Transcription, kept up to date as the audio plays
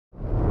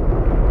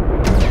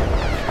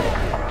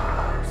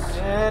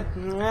it.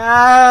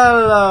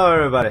 Hello,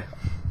 everybody.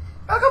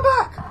 Welcome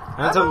back.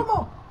 I'm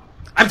Elmo.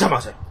 I'm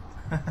Tommaso.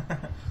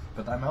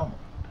 But I'm Elmo.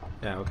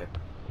 Yeah, okay.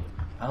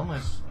 Elmo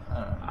is.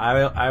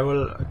 I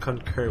will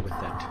concur with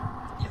that.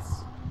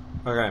 Yes.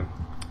 Okay.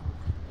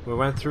 We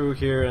went through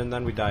here and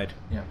then we died.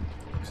 Yeah.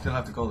 We still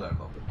have to go there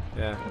though.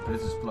 Yeah. The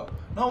bridge is blocked.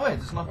 No, wait,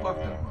 it's not blocked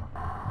anymore.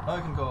 Now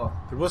I can go up.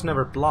 It was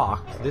never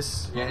blocked.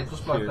 This. Yeah, it was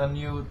blocked. Here. Then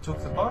you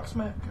took the box,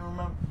 man. Can you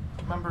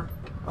remember?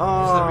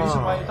 Oh. It's the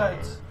reason why you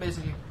died,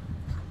 basically.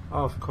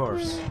 Oh, of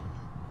course.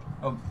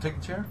 Oh, take a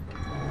chair.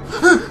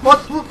 What?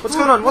 What's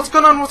going on? What's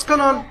going on? What's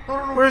going on?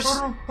 Where's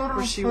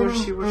she? Where's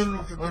she? I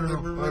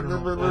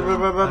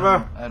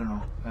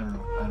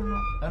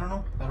don't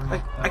know.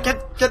 I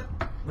can't get.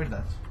 Read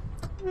that.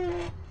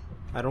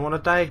 I don't want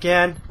to die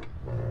again.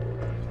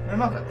 No,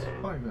 not that.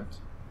 Oh, you're good.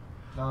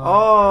 No.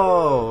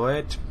 Oh,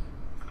 wait.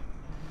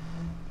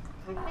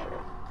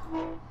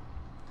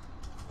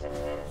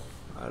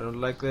 I don't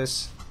like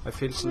this. I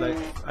feels like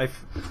I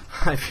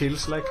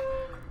feels like.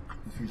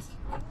 It feels.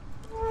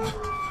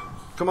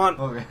 Come on.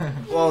 Okay.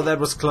 Whoa, that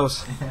was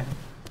close.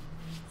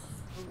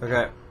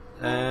 Okay,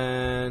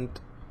 and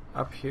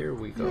up here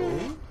we go.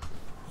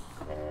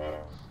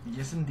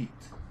 Yes, indeed.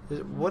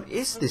 What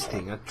is this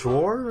thing? A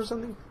drawer or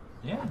something?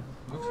 Yeah,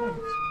 looks like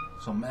it.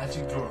 Some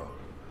magic drawer.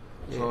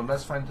 Yeah. So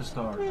let's find the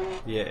star.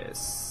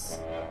 Yes.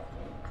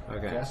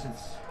 Okay. Guess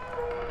it's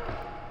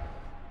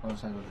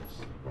outside of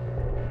this.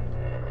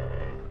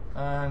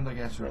 And I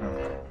guess you're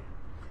gonna.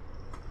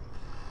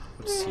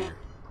 What's here?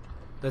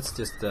 Let's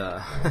just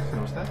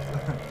Close that.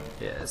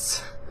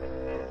 yes.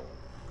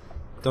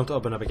 Don't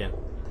open up again.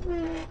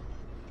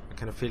 I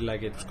kind of feel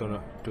like it was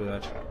gonna do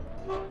that.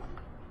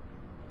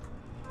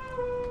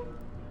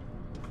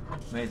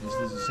 Wait, is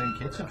this the same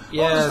kitchen?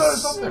 Yes. Oh, the star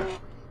is up there.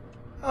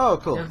 Oh,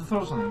 cool. You have to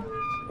throw something.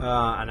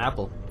 An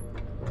apple.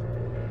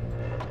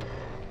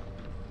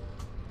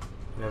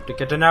 We have to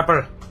get an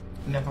apple.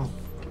 Nipple.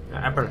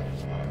 An apple.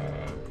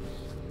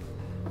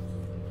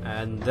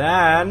 And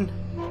then.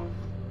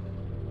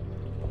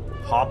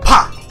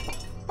 Hoppa!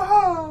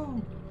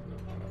 Oh!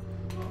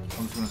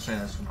 I'm just gonna say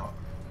that's from hot.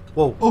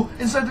 Whoa. Oh,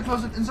 inside the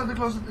closet, inside the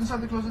closet, inside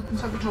the closet,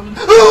 inside the closet.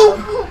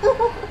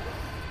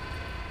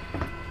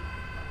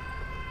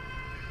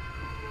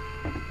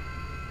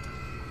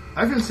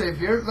 I feel safe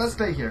here. Let's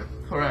stay here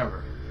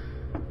forever.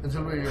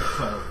 Until we're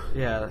 12.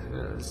 Yeah,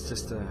 it's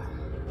just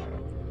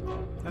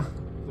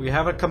we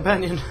have a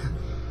companion.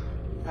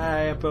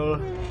 Hi,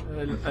 Apple.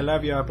 I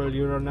love you, Apple.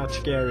 You're not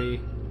scary.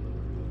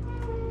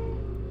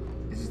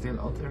 Is he still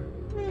out there?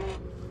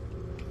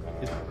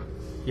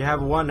 You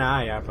have one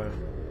eye, Apple.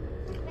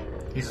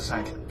 He's a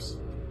Cyclops.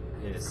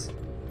 Yes.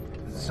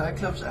 It's a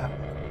Cyclops app.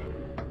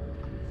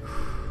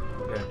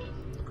 Okay.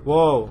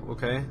 Whoa.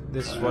 Okay.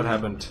 This is what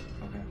happened.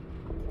 Okay.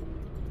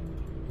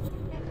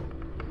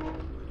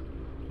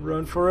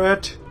 Run for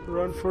it.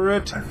 Run for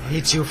it. I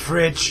hate you,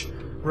 fridge.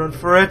 Run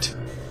for it.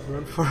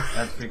 Run for it.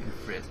 That's freaking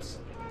Fritz.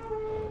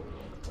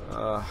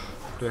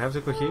 Do I have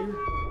to go here?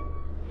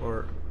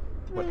 Or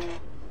what?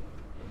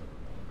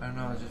 I don't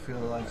know, I just feel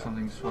like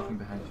something's walking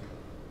behind you.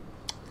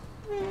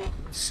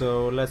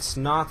 So let's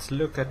not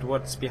look at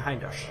what's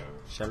behind us,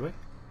 shall we?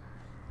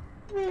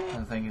 I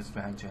don't think it's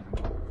behind you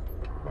anymore.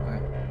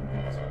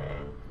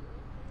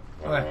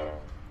 Okay.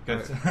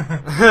 Good.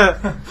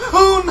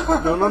 Oh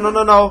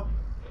no! No.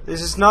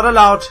 This is not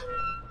allowed.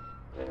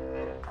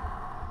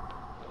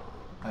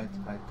 Hide.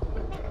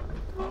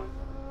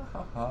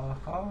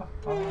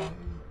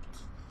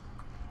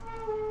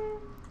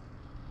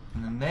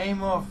 In the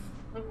name of...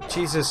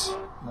 Jesus.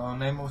 No,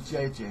 name of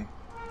JJ.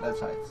 Let's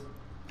hide.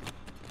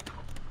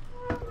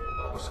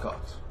 Or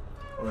Scott.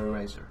 Or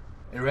Eraser.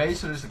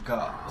 Eraser is a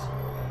god.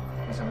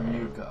 He's a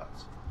new god.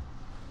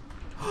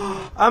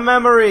 A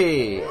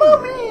memory.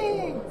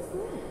 Mommy!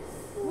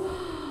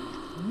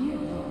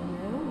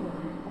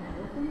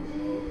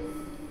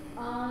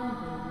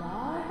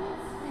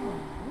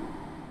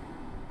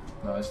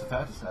 No, it's the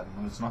fattest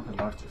animal, it's not the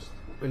largest.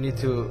 We need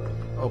to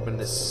open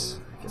this,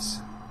 I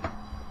guess.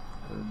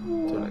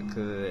 Do like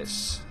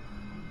this.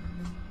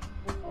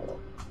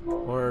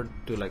 Or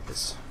do like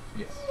this.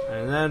 Yes.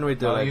 And then we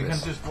do No, like you this.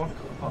 can just walk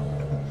upon.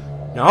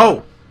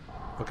 No!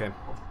 Okay.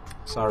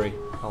 Sorry,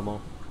 Elmo.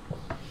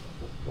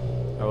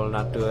 I will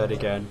not do that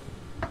again.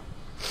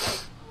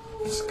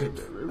 It's good.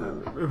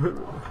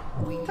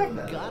 We got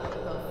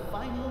the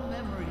final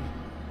memory.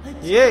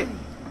 Let's Yay!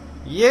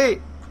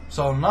 Yay!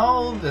 So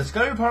now the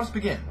scary parts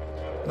begin.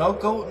 No,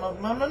 go. No.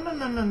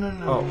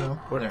 Oh,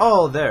 There.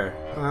 oh, there.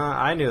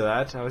 I knew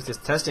that. I was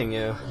just testing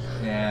you.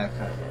 Yeah,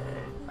 okay.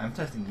 I'm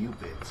testing you,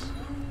 bitch.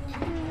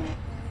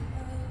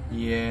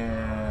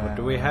 Yeah. What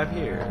do we have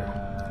here?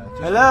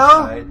 Just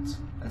Hello?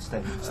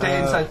 Inside and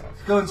stay inside.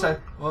 Go inside.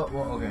 Whoa,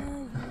 okay.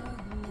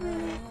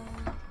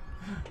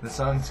 The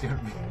sound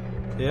scared me.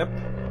 Yep.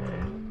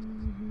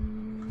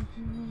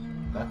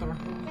 That door?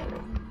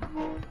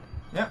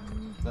 Yeah,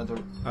 that door.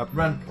 Up.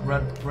 Run.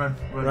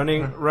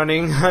 Running. Run.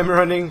 I'm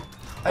running.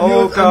 I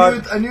knew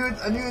God. I knew it.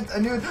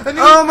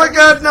 Oh my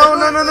God! No!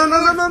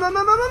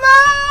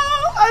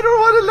 I don't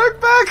want to look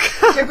back.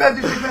 Take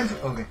Benji.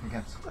 Okay, you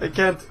can't. I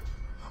can't.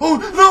 Oh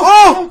no!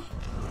 Oh!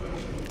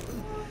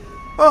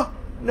 Oh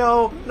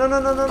no! No! No!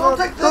 No! No! Don't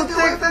No! take Don't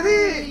that take that!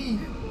 away!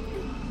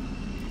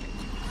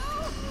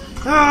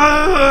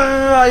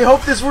 I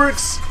hope this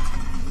works.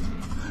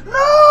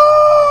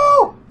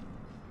 No!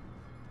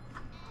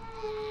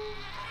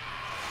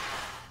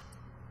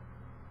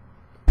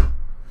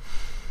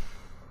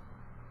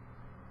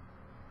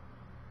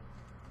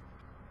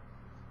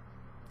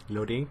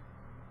 Loading.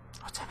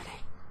 What's happening?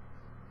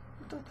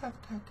 We don't have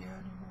Teddy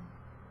anymore.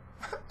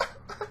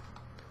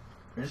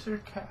 Where's your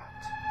cat?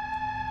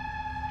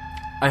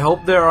 I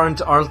hope there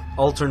aren't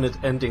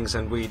alternate endings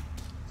and we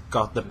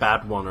got the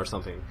bad one or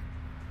something.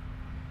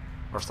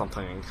 Or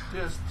something.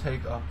 Just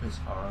take up his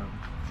arm,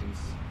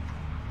 please.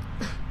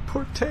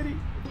 Poor Teddy.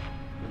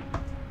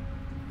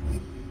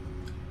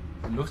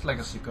 It looks like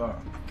a cigar.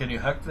 Can you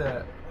hug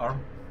the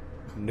arm?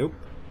 Nope.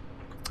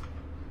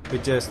 We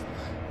just...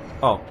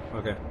 Oh,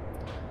 okay.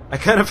 I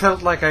kind of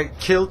felt like I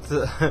killed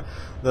the,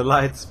 the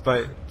lights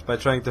by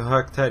trying to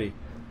hug Teddy.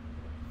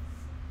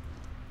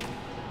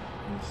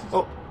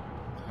 Oh.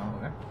 Oh,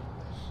 okay.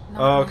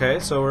 Okay,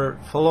 so we're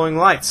following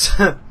lights.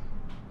 Is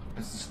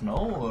it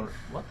snow or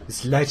what?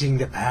 It's lighting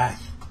the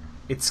path.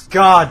 It's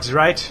God,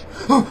 right?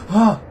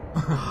 Mommy!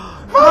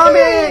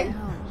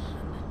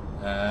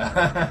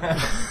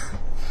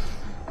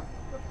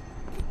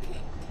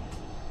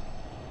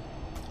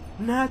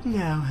 Not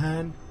now,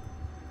 hun.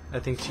 I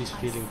think she's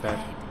feeling bad.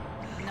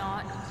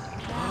 Not.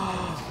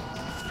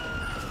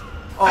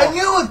 I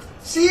knew it!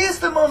 She is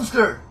the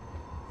monster!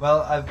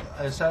 Well,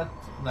 I said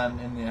then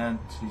in the end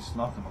she's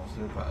not the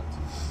monster, but...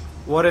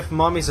 What if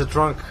mommy's a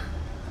drunk?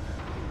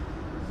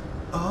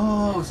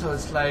 Oh, so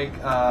it's like,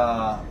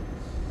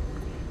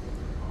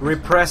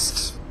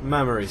 Repressed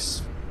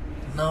memories.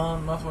 No,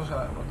 not what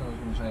I was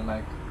going to say,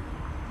 like...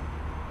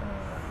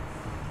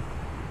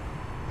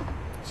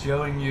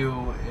 showing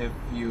you if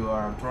you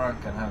are drunk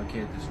and have a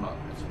kid is not,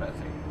 it's a bad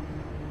thing.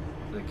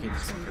 The kid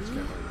is going to get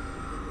scared of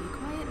you. Be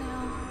quiet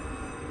now.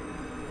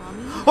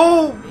 Mommy,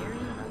 Oh! very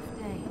rough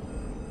day.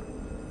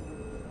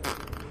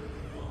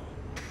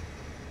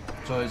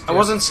 So it's I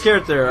wasn't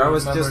scared there, I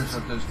was memories just...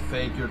 are just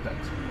fake, you're dead.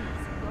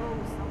 Go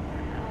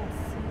somewhere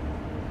else.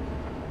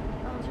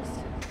 I'll just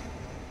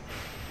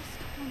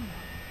one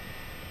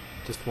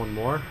more. Just one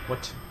more?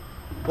 What?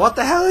 What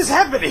the hell is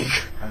happening?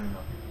 I don't know.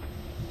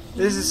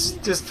 This is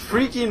just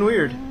freaking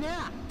weird.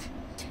 Not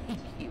take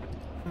you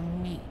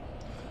from me.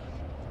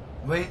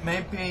 Wait,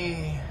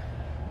 maybe...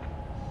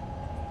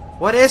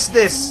 What is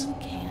this? You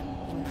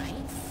can't be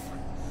nice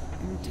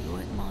and do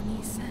what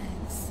Mommy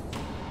says.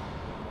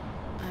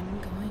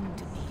 I'm going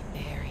to be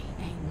very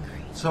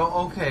angry. So,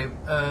 okay,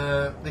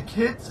 the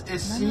kid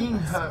is seeing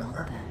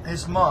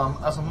his mom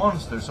as a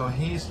monster, so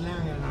he's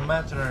living in an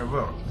imaginary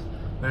world.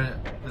 Where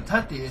the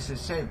Teddy is his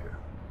savior.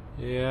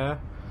 Yeah.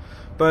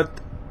 But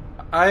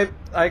I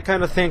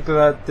kind of think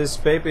that this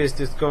baby is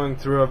just going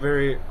through a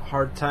very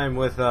hard time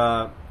with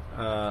a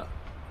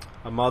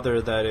mother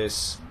that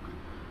is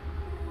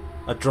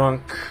a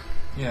drunk,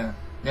 Yeah,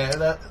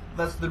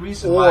 that's the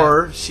reason why.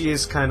 or she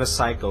is kind of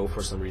psycho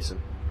for some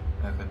reason.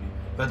 That could be.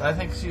 But I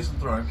think she's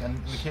drunk, and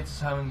the kid is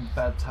having a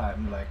bad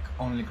time, like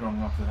only growing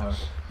up with her.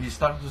 He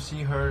started to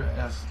see her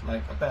as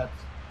like a bad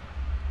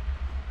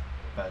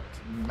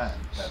man.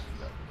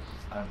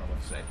 I don't know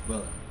what to say.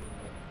 Well,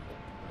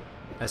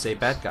 As a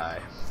bad guy.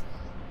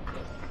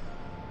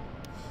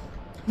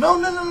 no.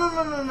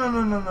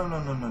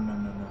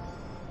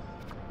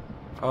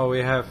 Oh, we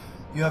have...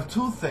 You have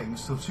two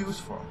things to choose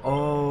from.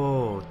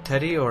 Oh,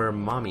 Teddy or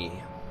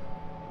Mommy?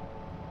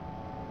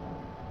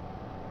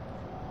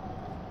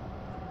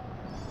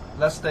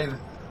 Let's stay.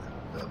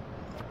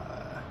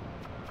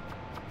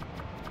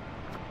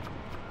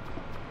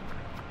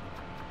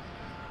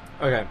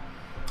 Okay.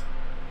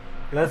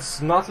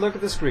 Let's not look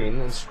at the screen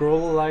and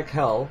scroll like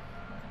hell.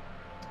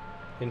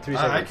 In 3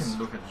 seconds. I can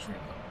look at the screen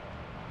though.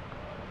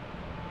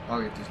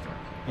 I'll get this drunk.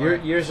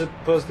 You're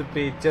supposed to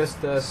be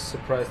just as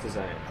surprised as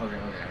I am. Okay,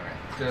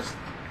 alright. Just.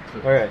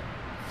 Okay.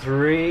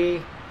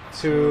 3,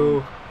 2,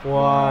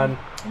 1.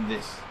 And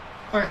this.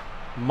 Okay.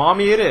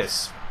 Mommy it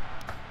is.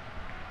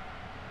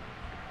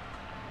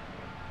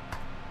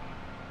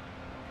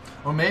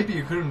 Or maybe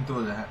you couldn't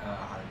do the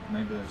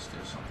maybe there's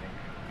still something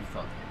you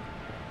thought.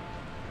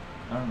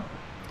 I don't know.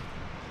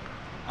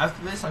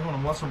 After this, I'm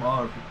gonna watch some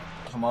other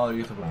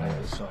YouTuber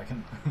players so I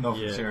can know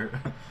for sure.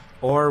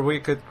 Or we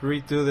could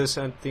redo this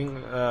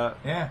ending.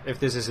 Yeah. If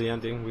this is the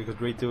ending, we could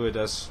redo it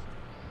as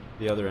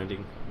the other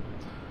ending.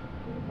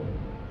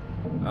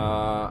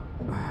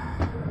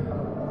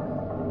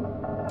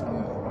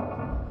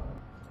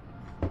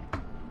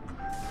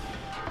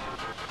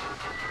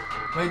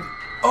 Wait.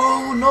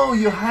 Oh no!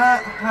 You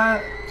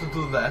had to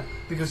do that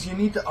because you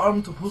need the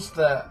arm to push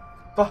the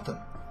button.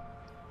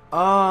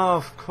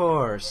 Of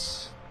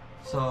course.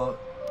 So.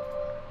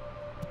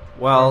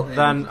 Well,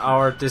 then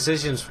our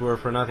decisions were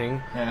for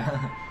nothing.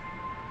 Yeah.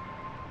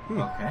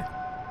 Okay.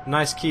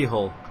 Nice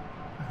keyhole.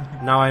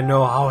 Now I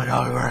know how it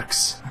all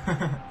works.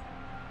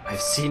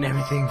 I've seen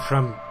everything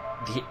from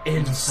The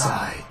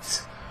inside.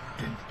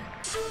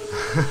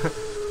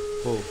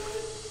 Whoa.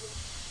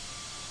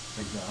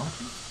 Take the arm,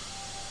 please.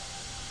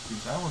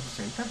 Please, I want to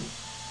say Teddy.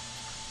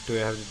 Do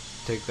I have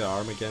to take the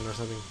arm again or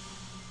something?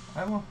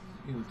 I want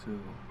you to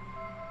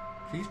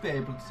please be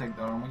able to take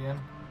the arm again.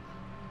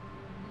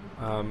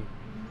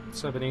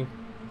 What's happening?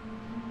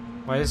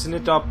 Why isn't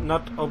it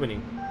not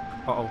opening?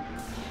 Uh-oh.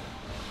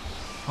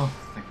 Oh,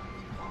 thank you.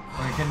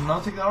 Okay, can you now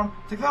take the arm?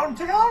 Take the arm,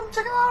 take the arm,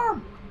 take the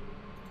arm!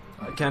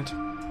 I can't.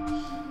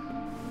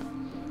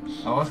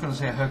 I was gonna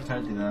say hug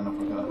Teddy, then I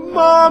forgot.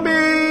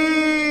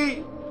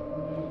 Mommy!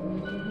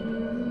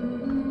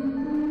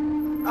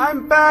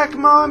 I'm back,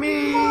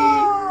 Mommy!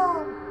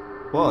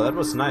 Whoa, that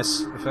was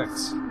nice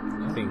effects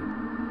thing.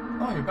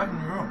 Oh, you're back in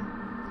your room.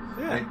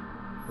 Yeah. Wait,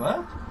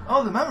 what?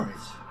 Oh, the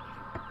memories.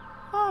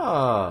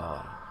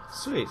 Oh,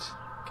 sweet.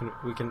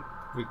 We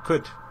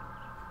could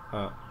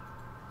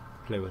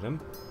play with them.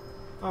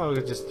 Oh, we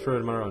could just throw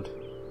them around.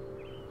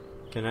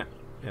 Can I?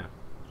 Yeah,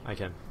 I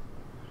can.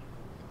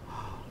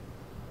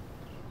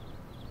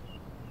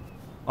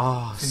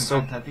 Oh, Can you so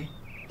find Teddy?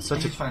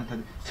 such Please a find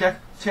Teddy.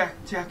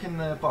 Check in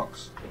the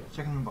box.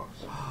 Check in the box.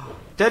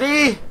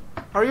 Teddy,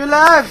 are you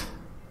alive?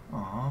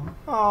 Aww.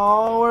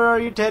 Oh, where are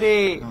you,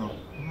 Teddy? Oh.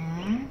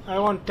 I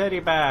want Teddy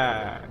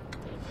back.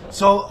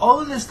 So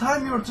all this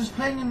time you were just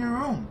playing in your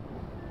room.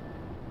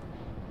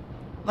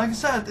 Like I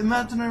said,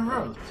 imaginary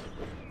world.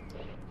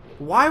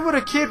 Why would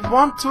a kid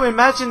want to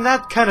imagine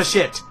that kind of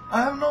shit?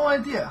 I have no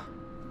idea.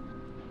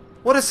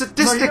 What a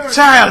sadistic No,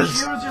 child!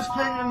 You were just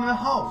playing in the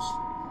house.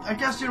 I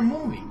guess you're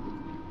moving.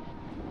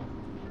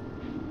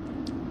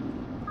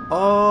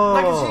 Oh.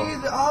 Like you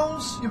see the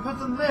owls, you put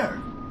them there.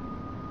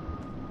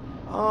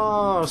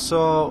 Oh,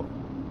 so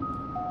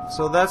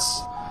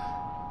that's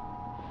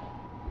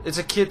it's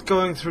a kid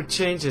going through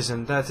changes,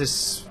 and that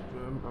is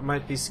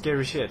might be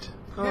scary shit.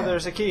 Oh, Yeah.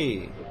 there's a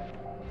key.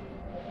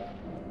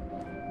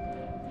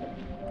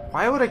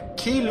 Why would a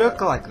key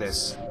look like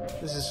this?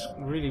 This is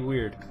really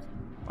weird.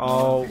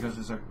 Oh, Because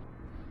it's a...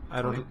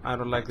 I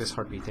don't like this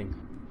heartbeat thing.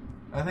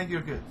 I think you're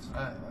good.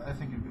 I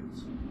think you're good.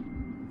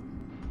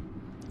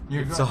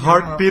 It's a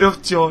heartbeat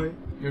of joy.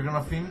 You're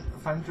gonna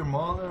find your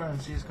mother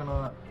and she's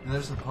gonna... And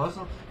there's a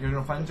puzzle. You're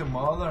gonna find your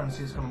mother and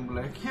she's gonna be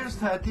like, here's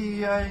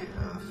Teddy, I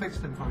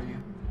fixed him for you.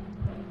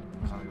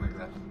 Or something like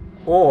that.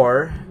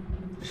 Or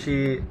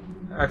she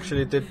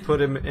actually did put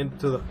him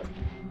into the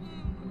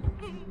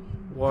Wait,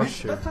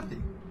 washer. that's Teddy.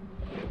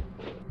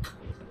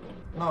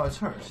 No, it's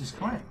her. She's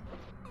crying.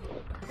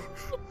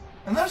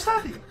 And there's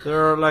Teddy.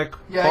 There are like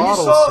Yeah,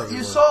 bottles you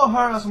everywhere. saw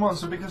her as a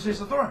monster because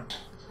she's a thorn.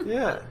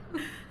 Yeah.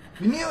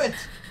 You knew it.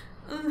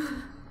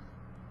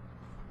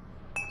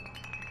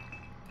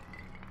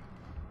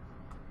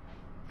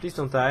 Please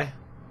don't die.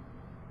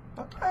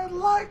 But I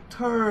liked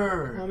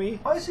her. Mommy?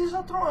 Why is she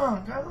so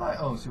drunk?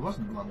 Oh, she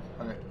wasn't drunk.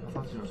 I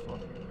thought she was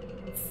drunk.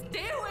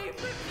 Stay away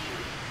from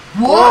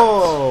me!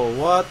 Whoa!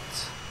 What?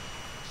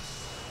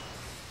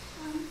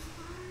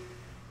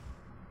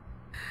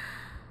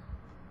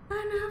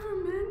 I never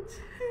meant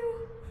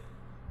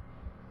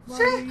to.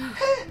 She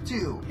hit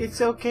you.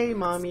 It's okay,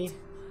 Mommy.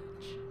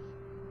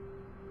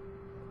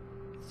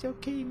 It's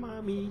okay,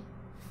 Mommy.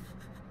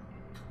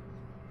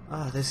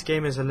 Ah, this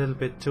game is a little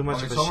bit too much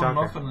Okay, of a someone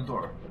knocked shocker. on the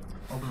door.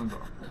 Open the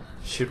door.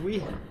 Should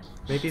we?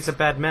 Maybe it's a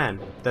bad man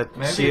that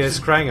Maybe she it's is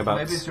crying about.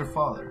 Maybe it's your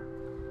father.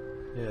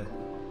 Yeah.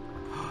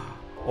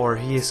 Or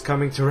he is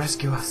coming to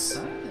rescue us.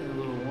 Hi,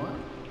 little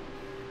one.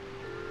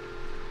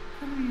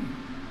 Come here.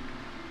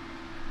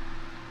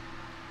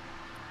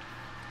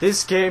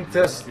 This game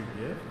just Your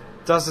gift?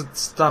 doesn't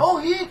stop. Oh,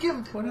 he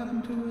gave. What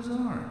happened to his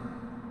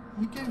arm?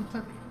 He gave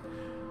Teddy.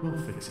 We'll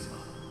fix him up.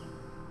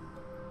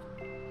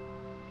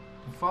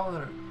 The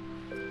father.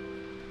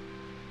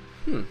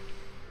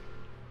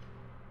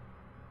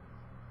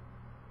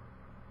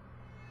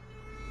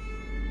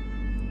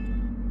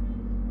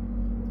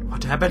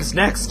 What happens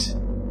next? Thanks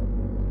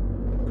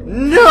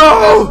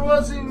No! for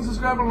watching.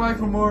 Subscribe and like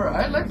for more.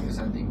 I like this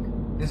ending.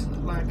 It's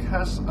like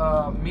has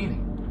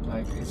meaning.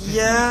 Like it's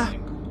Yeah,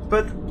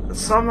 but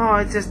somehow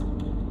I just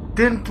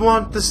didn't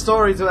want the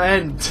story to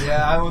end.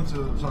 Yeah, I want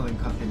to something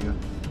continue.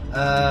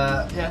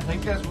 Yeah,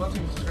 thank you guys for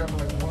watching. Subscribe and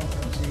like for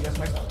more. See you guys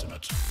next time.